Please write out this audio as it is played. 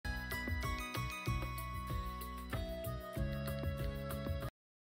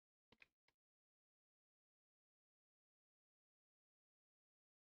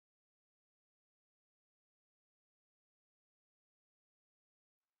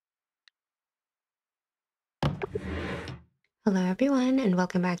Hello everyone and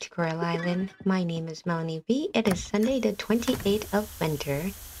welcome back to Coral Island. My name is Melanie V. It is Sunday the 28th of winter.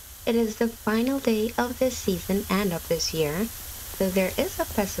 It is the final day of this season and of this year. So there is a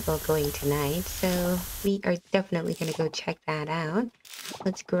festival going tonight, so we are definitely going to go check that out.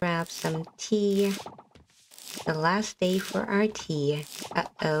 Let's grab some tea. The last day for our tea.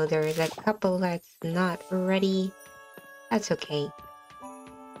 Uh-oh, there is a couple that's not ready. That's okay.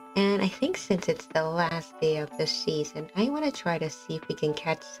 And I think since it's the last day of the season, I want to try to see if we can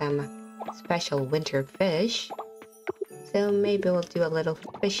catch some special winter fish. So maybe we'll do a little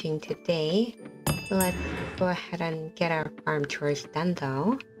fishing today. Let's go ahead and get our farm chores done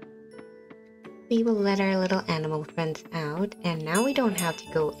though. We will let our little animal friends out, and now we don't have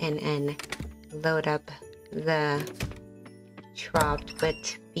to go in and load up the trough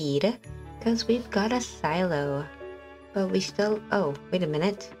with feed because we've got a silo. But we still... Oh, wait a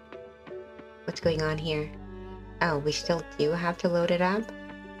minute. What's going on here? Oh, we still do have to load it up?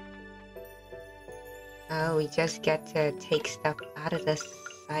 Oh, we just get to take stuff out of the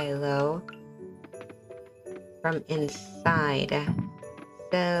silo from inside.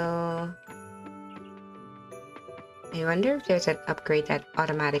 So... I wonder if there's an upgrade that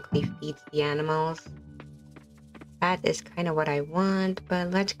automatically feeds the animals. That is kind of what I want, but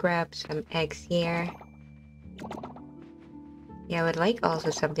let's grab some eggs here. Yeah, I would like also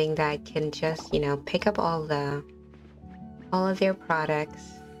something that can just, pick up all of their products.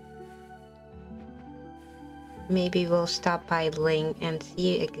 Maybe we'll stop by Ling and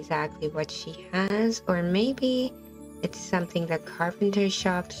see exactly what she has, or maybe it's something the carpenter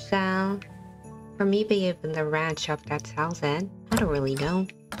shop sell, or maybe even the ranch shop that sells it. I don't really know.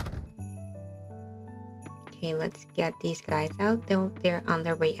 Okay, let's get these guys out. They're on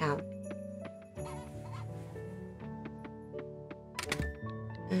their way out.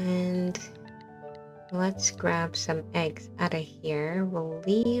 And let's grab some eggs out of here. We'll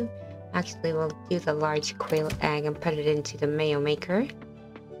leave. Actually, we'll do the large quail egg and put it into the mayo maker.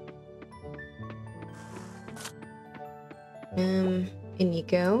 In you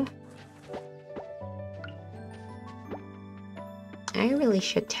go. I really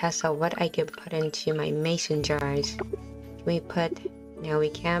should test out what I could put into my mason jars. Can we put... No, we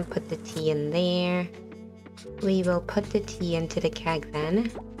can't put the tea in there. We will put the tea into the keg then.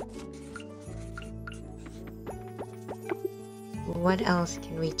 What else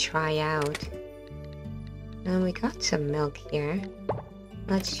can we try out? We got some milk here.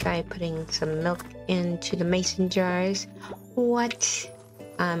 Let's try putting some milk into the mason jars. What?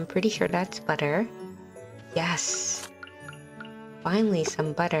 I'm pretty sure that's butter. Yes. Finally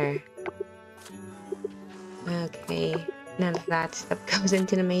some butter. Okay. None of that stuff goes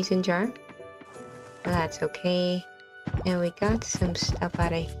into the mason jar. That's okay. And we got some stuff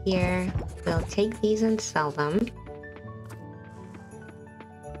out of here. We'll take these and sell them.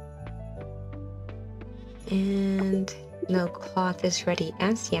 And no cloth is ready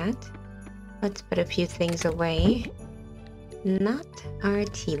as yet. Let's put a few things away. Not our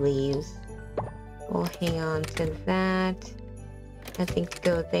tea leaves. We'll hang on to that. Nothing to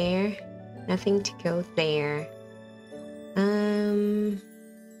go there. Nothing to go there.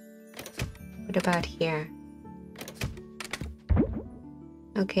 What about here?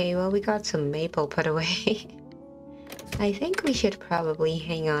 Okay, well, we got some maple put away. I think we should probably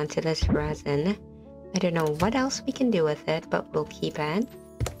hang on to this resin. I don't know what else we can do with it, but we'll keep it.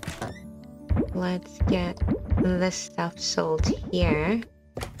 Let's get this stuff sold here.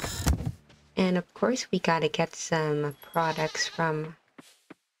 And of course, we gotta get some products from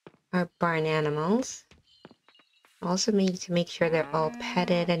our barn animals. Also need to make sure they're all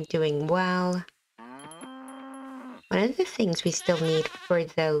petted and doing well. One of the things we still need for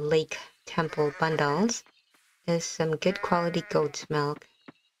the Lake Temple bundles is some good quality goat's milk.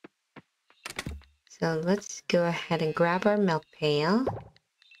 So let's go ahead and grab our milk pail.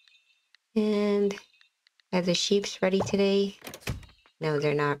 And are the sheeps ready today? No,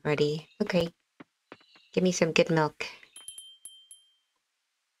 they're not ready. Okay. Give me some good milk.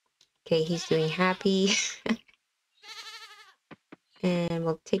 Okay, he's doing happy. And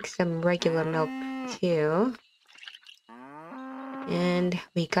we'll take some regular milk too. And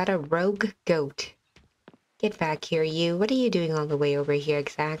we got a rogue goat. Get back here, you. What are you doing all the way over here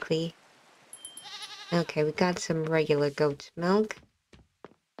exactly? Okay, we got some regular goat's milk.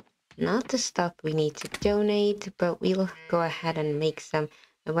 Not the stuff we need to donate, but we'll go ahead and make some.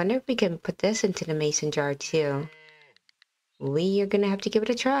 I wonder if we can put this into the mason jar too. We are gonna have to give it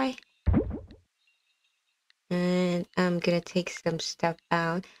a try. And I'm gonna take some stuff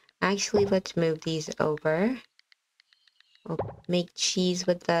out. Actually, let's move these over. We'll make cheese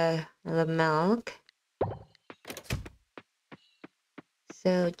with the milk.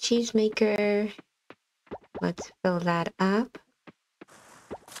 So cheese maker, let's fill that up.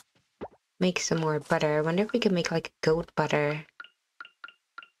 Make some more butter. I wonder if we can make like goat butter.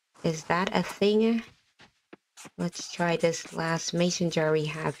 Is that a thing? Let's try this last mason jar we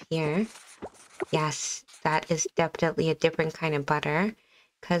have here. Yes, that is definitely a different kind of butter.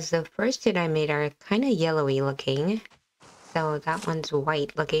 Because the first two I made are kind of yellowy looking. So that one's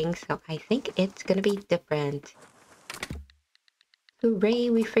white looking. So I think it's gonna be different. Hooray,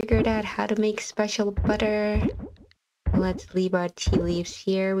 we figured out how to make special butter. Let's leave our tea leaves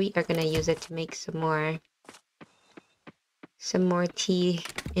here. We are gonna use it to make some more tea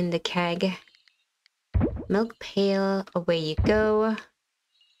in the keg. Milk pail, away you go.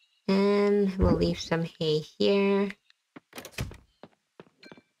 And we'll leave some hay here.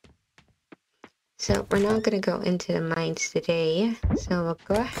 So we're not gonna go into the mines today. So we'll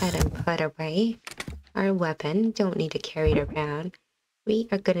go ahead and put away our weapon. Don't need to carry it around. We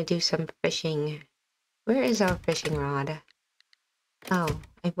are gonna do some fishing. Where is our fishing rod? Oh,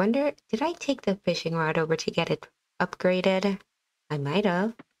 I wonder, did I take the fishing rod over to get it upgraded? I might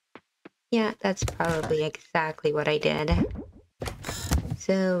have. Yeah, that's probably exactly what I did.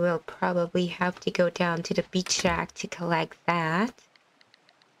 So we'll probably have to go down to the beach shack to collect that.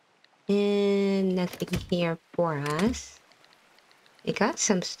 And nothing here for us. We got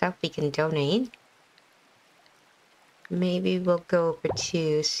some stuff we can donate. Maybe we'll go over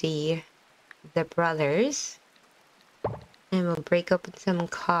to see the brothers. And we'll break open some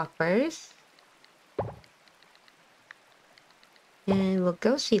coffers. And we'll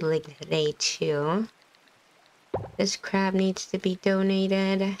go see Lig today too. This crab needs to be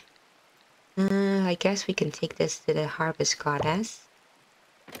donated. I guess we can take this to the harvest goddess.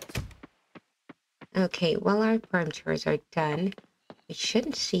 Okay, while our farm chores are done, we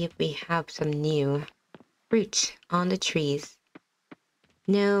should see if we have some new fruit on the trees.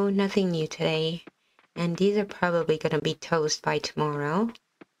 No, nothing new today. And these are probably gonna be toast by tomorrow.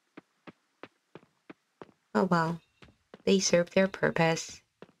 Oh well, they serve their purpose.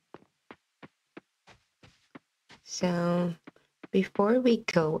 So, before we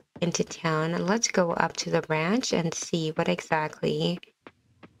go into town, let's go up to the ranch and see what exactly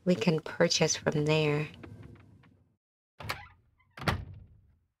we can purchase from there.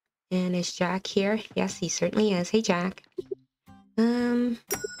 And is Jack here? Yes, he certainly is. Hey, Jack.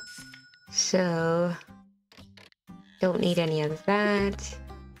 So don't need any of that.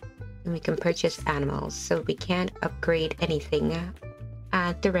 And we can purchase animals, so we can't upgrade anything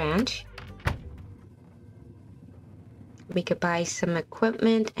at the ranch. We could buy some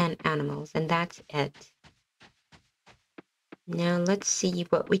equipment and animals, and that's it. Now let's see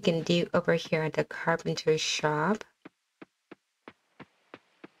what we can do over here at the carpenter shop.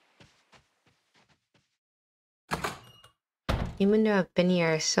 Even though I've been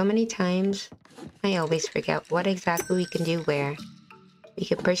here so many times, I always forget what exactly we can do where. We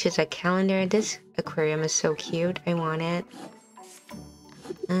can purchase a calendar. This aquarium is so cute. I want it.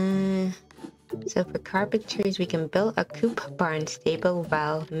 So for carpenters, we can build a coop, barn, stable,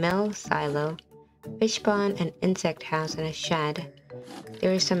 well, mill, silo, fish pond, an insect house, and a shed.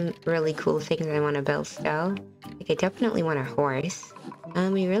 There are some really cool things I want to build still. Like I definitely want a horse.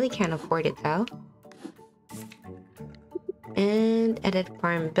 We really can't afford it though. And edit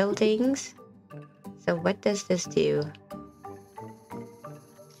farm buildings. So what does this do?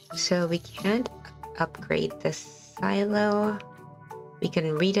 So we can't upgrade the silo. We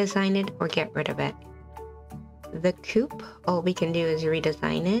can redesign it or get rid of it. The coop, all we can do is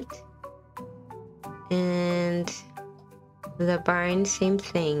redesign it. And the barn, same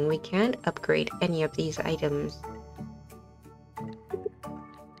thing. We can't upgrade any of these items.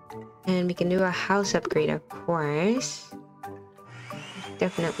 And we can do a house upgrade, of course.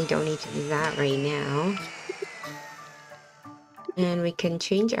 Definitely don't need to do that right now. And we can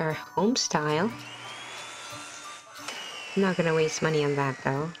change our home style. I'm not gonna waste money on that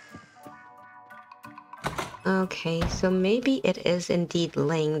though. Okay, so maybe it is indeed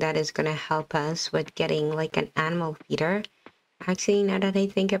Ling that is gonna help us with getting like an animal feeder. Actually, now that I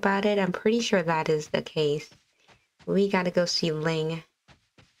think about it, I'm pretty sure that is the case. We gotta go see Ling.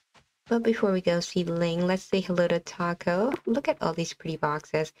 But before we go see Ling, let's say hello to Taco. Look at all these pretty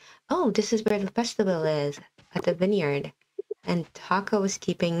boxes. Oh, this is where the festival is, at the vineyard. And Taco is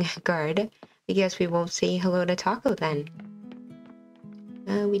keeping guard. I guess we won't say hello to Taco then.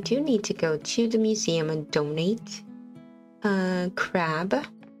 We do need to go to the museum and donate crab.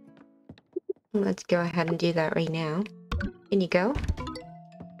 Let's go ahead and do that right now. In you go.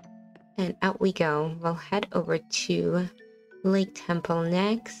 And out we go. We'll head over to Lake Temple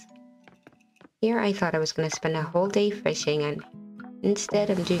next. Here I thought I was going to spend a whole day fishing, and Instead,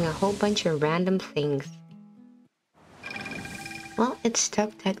 I'm doing a whole bunch of random things. Well, it's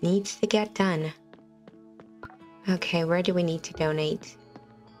stuff that needs to get done. Okay, where do we need to donate?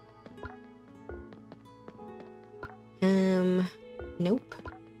 Nope.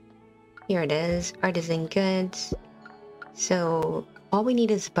 Here it is, artisan goods. So, all we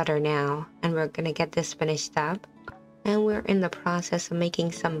need is butter now, and we're gonna get this finished up. And we're in the process of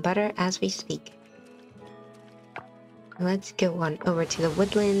making some butter as we speak. Let's go on over to the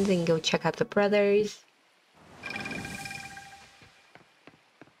woodlands and go check out the brothers.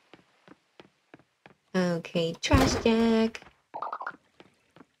 Okay, trash jack.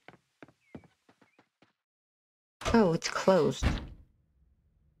 Oh, it's closed.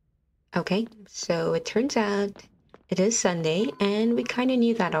 Okay, so it turns out it is Sunday, and we kind of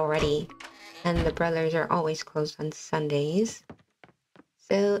knew that already. And the brothers are always closed on Sundays.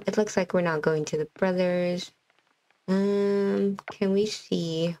 So it looks like we're not going to the brothers. Can we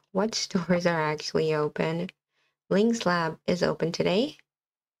see what stores are actually open? Ling's lab is open today.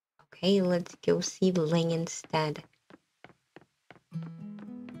 Okay, let's go see Ling instead.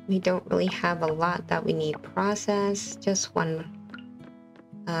 We don't really have a lot that we need processed, just one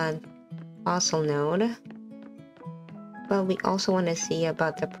fossil node. But we also want to see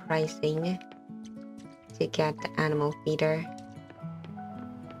about the pricing to get the animal feeder.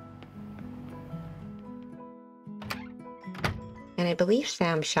 And I believe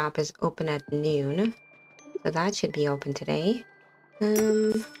Sam's shop is open at noon, so that should be open today.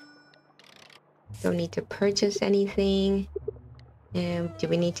 Don't need to purchase anything. Do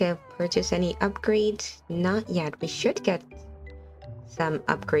we need to purchase any upgrades? Not yet. We should get some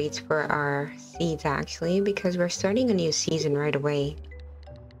upgrades for our seeds actually, because we're starting a new season right away.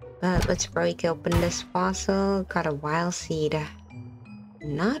 But let's break open this fossil. Got a wild seed.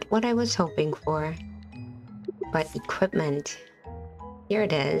 Not what I was hoping for. But equipment. Here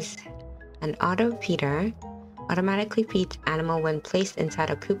it is. An auto feeder. Automatically feeds animal when placed inside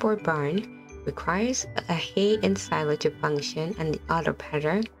a coop or barn. Requires a hay and silo to function, and the auto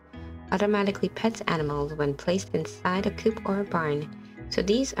petter automatically pets animals when placed inside a coop or a barn. So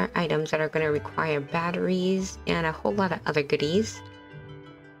these are items that are going to require batteries and a whole lot of other goodies.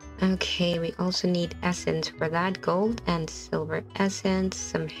 Okay, we also need essence for that. Gold and silver essence,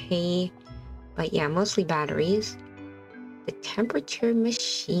 some hay, but yeah, mostly batteries. The temperature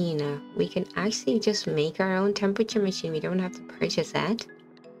machine. We can actually just make our own temperature machine. We don't have to purchase that.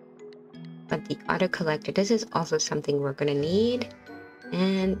 But the auto collector, this is also something we're going to need.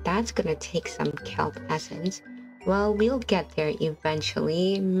 And that's going to take some kelp essence. Well, we'll get there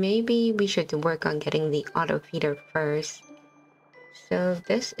eventually. Maybe we should work on getting the auto feeder first. So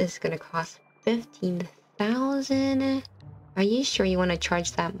this is going to cost 15,000. Are you sure you want to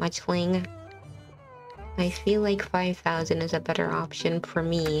charge that much, Ling? I feel like 5,000 is a better option for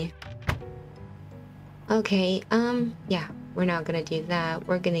me. Okay, yeah, we're not gonna do that.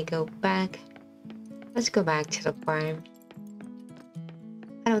 We're gonna go back. Let's go back to the farm.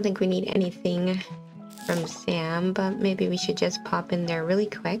 I don't think we need anything from Sam, but maybe we should just pop in there really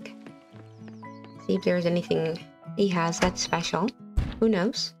quick. See if there's anything he has that's special. Who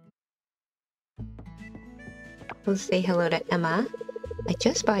knows? We'll say hello to Emma. I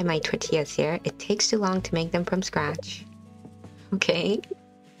just buy my tortillas here. It takes too long to make them from scratch. Okay.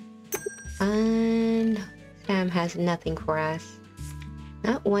 And Sam has nothing for us.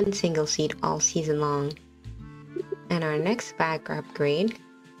 Not one single seed all season long. And our next bag upgrade.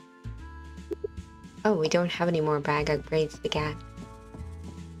 Oh, we don't have any more bag upgrades to get.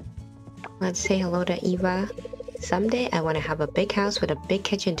 Let's say hello to Eva. Someday I want to have a big house with a big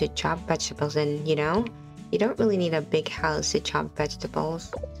kitchen to chop vegetables in, you know? You don't really need a big house to chop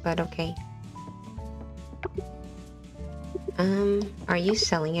vegetables, but okay. Are you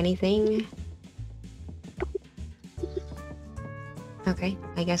selling anything? Okay,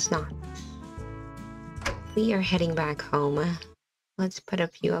 I guess not. We are heading back home. Let's put a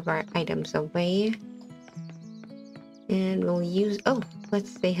few of our items away. And we'll use... Oh,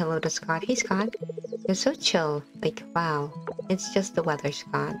 let's say hello to Scott. Hey, Scott. You're so chill. Like, wow. It's just the weather,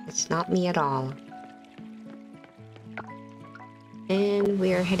 Scott. It's not me at all. And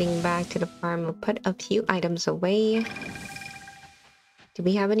we are heading back to the farm. We'll put a few items away. Do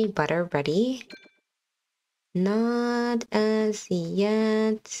we have any butter ready? Not as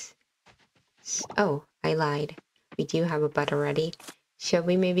yet. Oh, I lied. We do have a butter ready. Should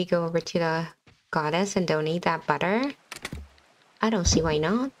we maybe go over to the goddess and donate that butter? I don't see why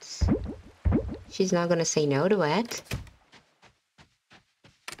not. She's not gonna say no to it.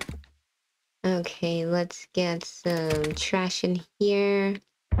 Okay, let's get some trash in here.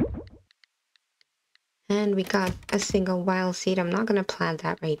 And we got a single wild seed. I'm not gonna plant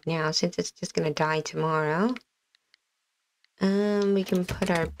that right now since it's just gonna die tomorrow. We can put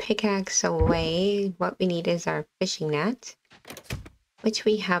our pickaxe away. What we need is our fishing net, which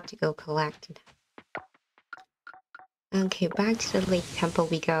we have to go collect. Okay, back to the lake temple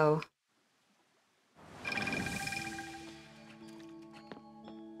we go.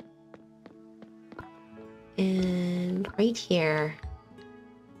 And right here,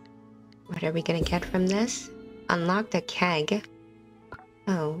 what are we gonna get from this? Unlock the keg.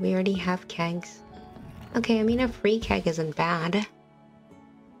 Oh, we already have kegs. Okay, I mean a free keg isn't bad.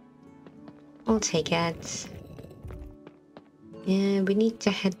 We'll take it. And we need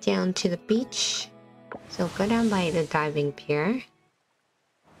to head down to the beach. So go down by the diving pier.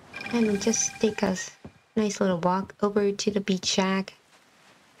 And we'll just take a nice little walk over to the beach shack.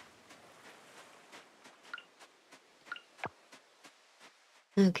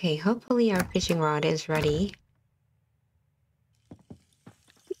 Okay, hopefully our fishing rod is ready.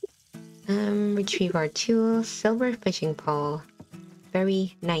 Retrieve our tool, silver fishing pole.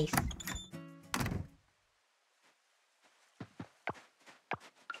 Very nice.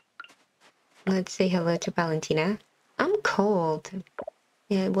 Let's say hello to Valentina. I'm cold.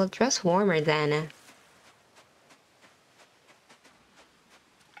 Yeah, we'll dress warmer then.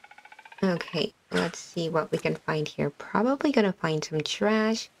 Okay, let's see what we can find here. Probably gonna find some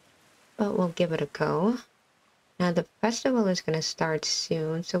trash, but we'll give it a go. Now the festival is gonna start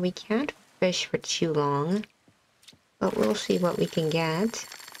soon, so we can't fish for too long. But we'll see what we can get.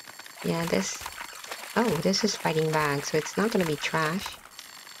 Yeah, this... Oh, this is fighting back, so it's not gonna be trash.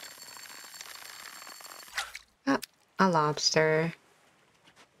 Ah, a lobster.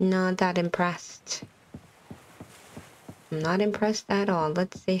 Not that impressed. I'm not impressed at all.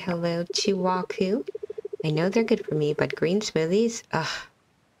 Let's say hello to Waku. I know they're good for me, but green smoothies? Ugh,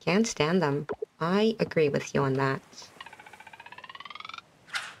 can't stand them. I agree with you on that.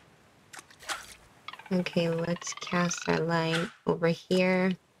 Okay, let's cast our line over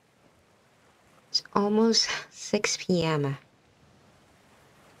here. It's almost 6 p.m.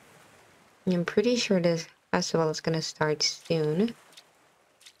 I'm pretty sure this festival is gonna start soon.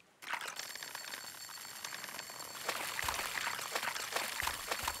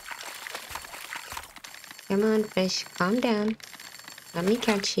 Come on, fish, calm down. Let me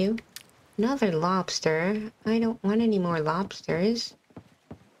catch you. Another lobster. I don't want any more lobsters.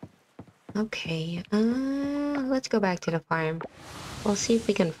 Okay, let's go back to the farm. We'll see if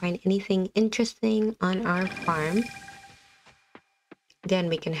we can find anything interesting on our farm. Then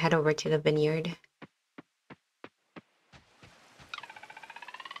we can head over to the vineyard.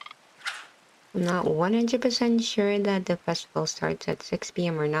 I'm not 100% sure that the festival starts at 6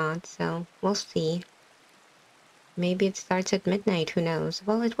 p.m. or not, so we'll see. Maybe it starts at midnight, who knows?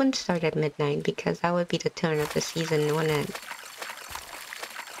 Well, it wouldn't start at midnight because that would be the turn of the season, wouldn't it?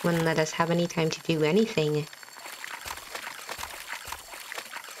 Wouldn't let us have any time to do anything.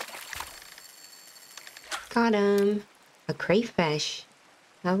 Got him! A crayfish.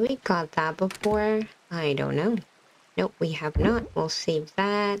 Have we got that before? I don't know. Nope, we have not. We'll save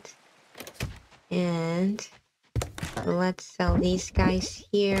that. And let's sell these guys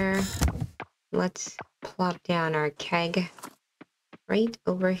here. Let's plop down our keg right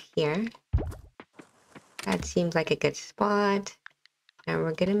over here. That seems like a good spot. And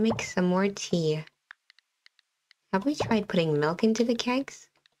we're gonna make some more tea. Have we tried putting milk into the kegs?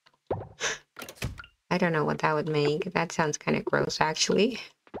 I don't know what that would make. That sounds kind of gross, actually.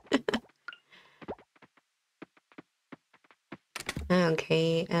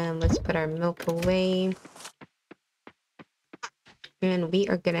 Okay, let's put our milk away. And we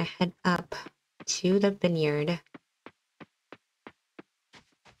are gonna head up to the vineyard.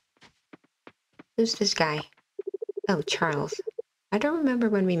 Who's this guy? Oh, Charles. I don't remember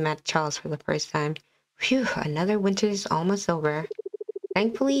when we met Charles for the first time. Phew, another winter is almost over.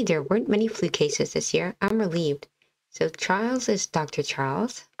 Thankfully, there weren't many flu cases this year. I'm relieved. So Charles is Dr.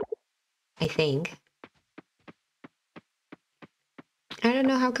 Charles? I think. I don't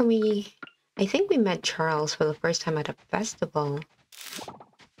know how can we... I think we met Charles for the first time at a festival.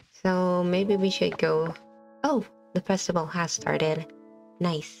 So maybe we should go... Oh, the festival has started.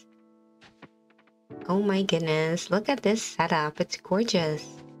 Nice. Oh my goodness, look at this setup. It's gorgeous.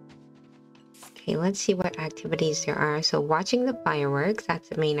 Okay, let's see what activities there are. So watching the fireworks, that's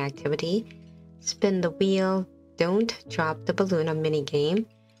the main activity. Spin the wheel, don't drop the balloon, a minigame,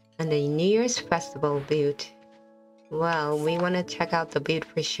 and the New Year's Festival boot. Well, we want to check out the boot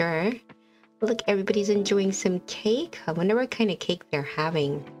for sure. Look, everybody's enjoying some cake. I wonder what kind of cake they're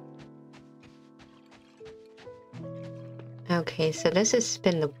having. Okay, so this is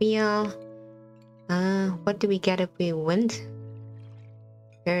spin the wheel. What do we get if we win?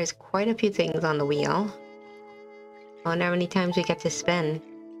 There's quite a few things on the wheel. I wonder how many times we get to spin.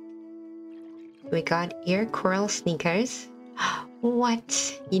 We got ear coral sneakers.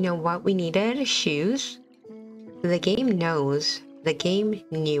 What? You know what we needed? Shoes? The game knows. The game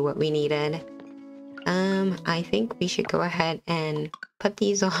knew what we needed. I think we should go ahead and put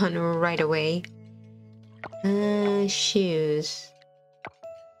these on right away. Shoes.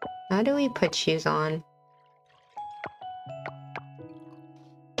 How do we put shoes on?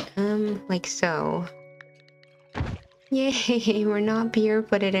 Like so. Yay, we're not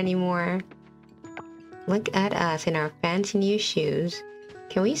barefooted anymore. Look at us in our fancy new shoes.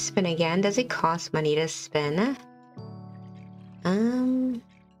 Can we spin again? Does it cost money to spin?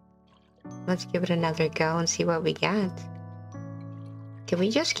 Let's give it another go and see what we get. Can we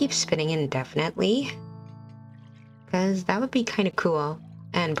just keep spinning indefinitely? Because that would be kind of cool.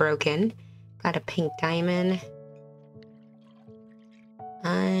 And broken. Got a pink diamond.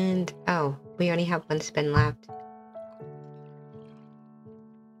 And, oh, we only have one spin left.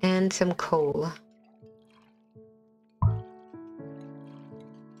 And some coal.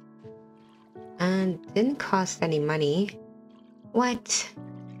 And didn't cost any money. What?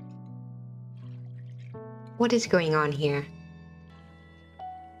 What is going on here?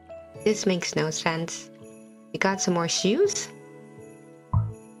 This makes no sense. We got some more shoes?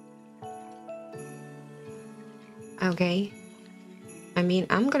 Okay. I mean,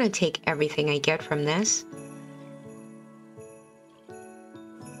 I'm gonna take everything I get from this.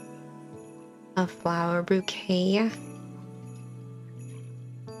 A flower bouquet.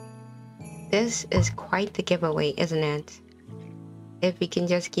 This is quite the giveaway, isn't it? If we can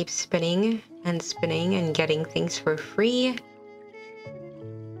just keep spinning and getting things for free.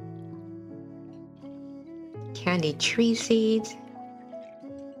 Candy tree seeds.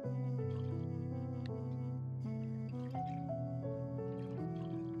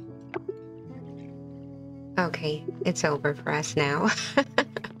 Okay, it's over for us now.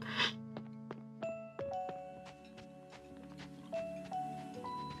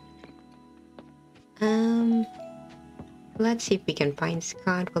 Let's see if we can find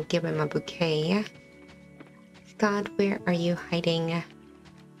Scott. We'll give him a bouquet. Scott, where are you hiding?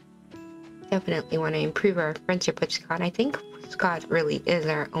 Definitely want to improve our friendship with Scott. I think Scott really is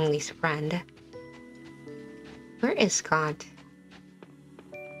our only friend. Where is Scott?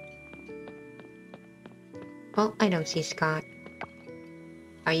 Well, I don't see Scott.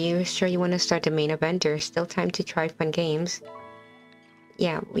 Are you sure you want to start the main event? There's still time to try fun games.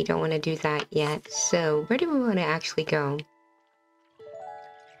 Yeah, we don't want to do that yet. So, where do we want to actually go?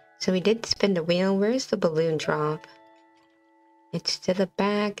 So we did spin the wheel. Where's the balloon drop? It's to the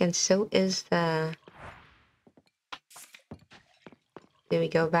back, and so is the... Do we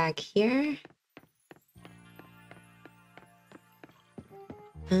go back here?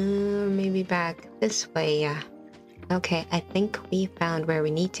 Maybe back this way, yeah. Okay, I think we found where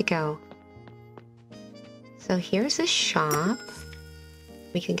we need to go. So here's a shop.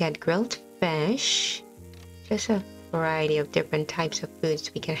 We can get grilled fish. Just a variety of different types of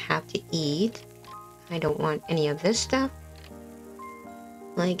foods we can have to eat. I don't want any of this stuff.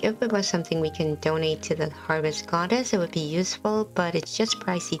 Like, if it was something we can donate to the harvest goddess, it would be useful, but it's just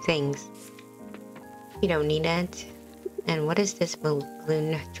pricey things. We don't need it. And what is this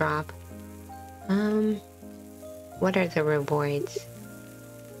balloon drop? What are the rewards?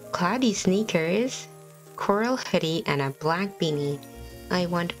 Cloudy sneakers, coral hoodie, and a black beanie. I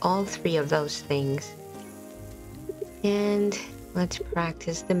want all three of those things. And let's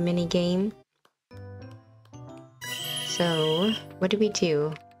practice the mini game. So, what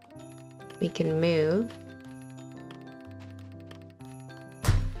do? We can move.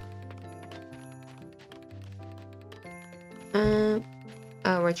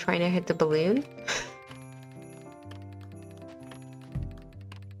 Oh, we're trying to hit the balloon.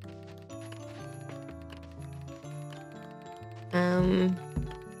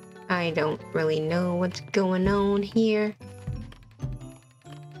 I don't really know what's going on here.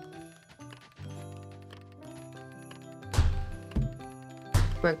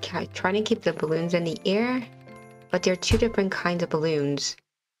 We're trying to keep the balloons in the air, but they're two different kinds of balloons.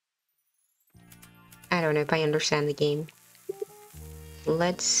 I don't know if I understand the game.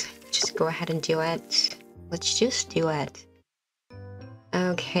 Let's just go ahead and do it. Let's just do it.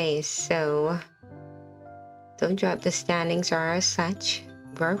 Okay, so... Don't drop. The standings are as such.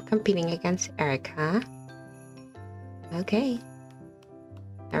 We're competing against Erica. Okay.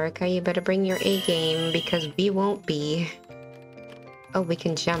 Erica, you better bring your A game because we won't be. Oh, we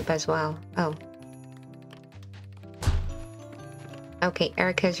can jump as well. Oh. Okay,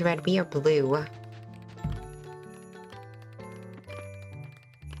 Erica's red. We are blue.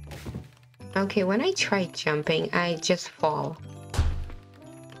 Okay, when I try jumping, I just fall.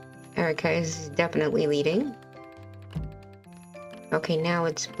 Erica is definitely leading. Okay, now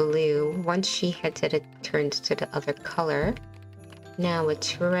it's blue. Once she hits it, it turns to the other color. Now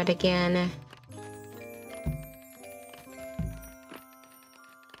it's red again.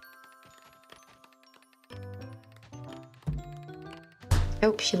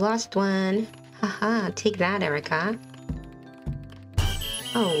 Oh, she lost one. Haha, take that, Erica.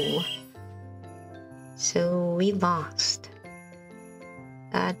 Oh. So we lost.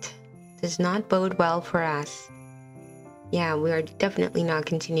 That does not bode well for us. Yeah, we are definitely not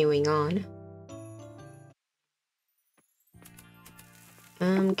continuing on.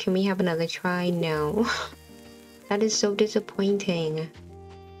 Can we have another try? No. That is so disappointing.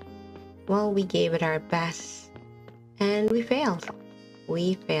 Well, we gave it our best. And we failed.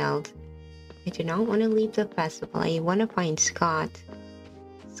 We failed. I do not want to leave the festival. I want to find Scott.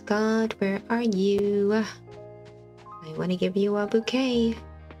 Scott, where are you? I want to give you a bouquet.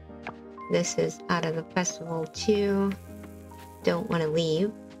 This is out of the festival too. Don't want to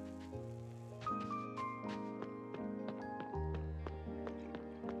leave.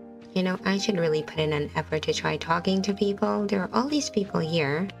 You know, I should really put in an effort to try talking to people. There are all these people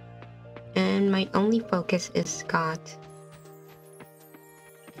here. And my only focus is Scott.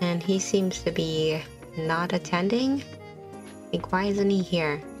 And he seems to be not attending. Like, why isn't he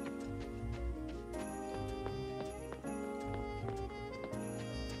here?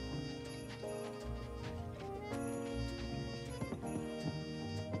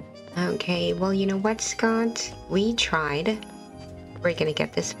 Okay, well, you know what, Scott? We tried. We're gonna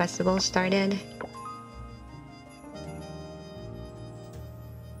get this festival started.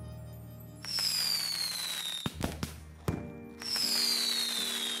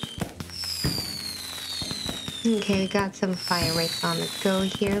 Okay, we got some fireworks on the go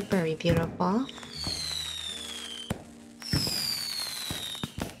here. Very beautiful.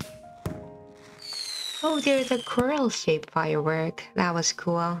 Oh, there's a coral-shaped firework. That was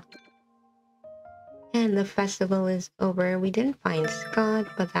cool. And the festival is over. We didn't find Scott,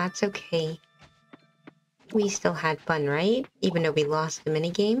 but that's okay. We still had fun, right? Even though we lost the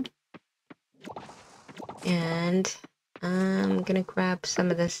minigame. And I'm gonna grab some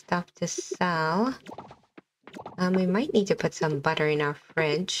of the stuff to sell. We might need to put some butter in our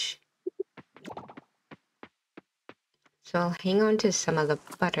fridge. So I'll hang on to some of the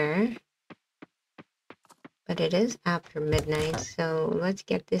butter. But it is after midnight, so let's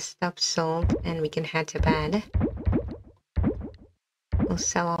get this stuff sold and we can head to bed. We'll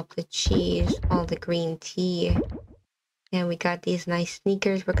sell off the cheese, all the green tea. And we got these nice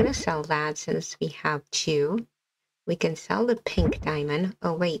sneakers. We're gonna sell that since we have two. We can sell the pink diamond.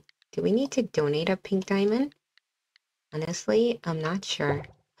 Oh wait, do we need to donate a pink diamond? Honestly, I'm not sure.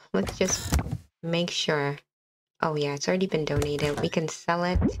 Let's just make sure. Oh yeah, it's already been donated. We can sell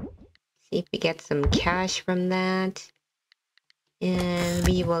it. See if we get some cash from that. And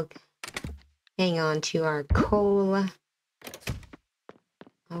we will hang on to our coal.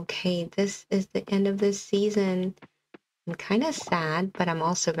 Okay, this is the end of this season. I'm kind of sad, but I'm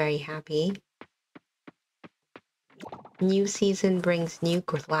also very happy. New season brings new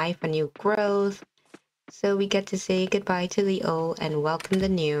life and new growth. So we get to say goodbye to the old and welcome the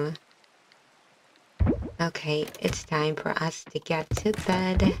new. Okay, it's time for us to get to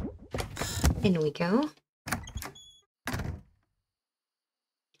bed. In we go.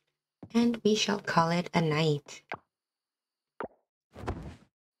 And we shall call it a night.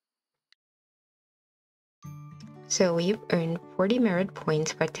 So we've earned 40 merit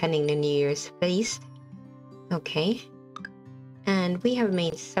points for attending the New Year's feast. Okay. And we have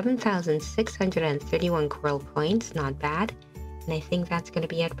made 7,631 coral points. Not bad. And I think that's going to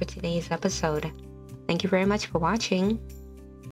be it for today's episode. Thank you very much for watching.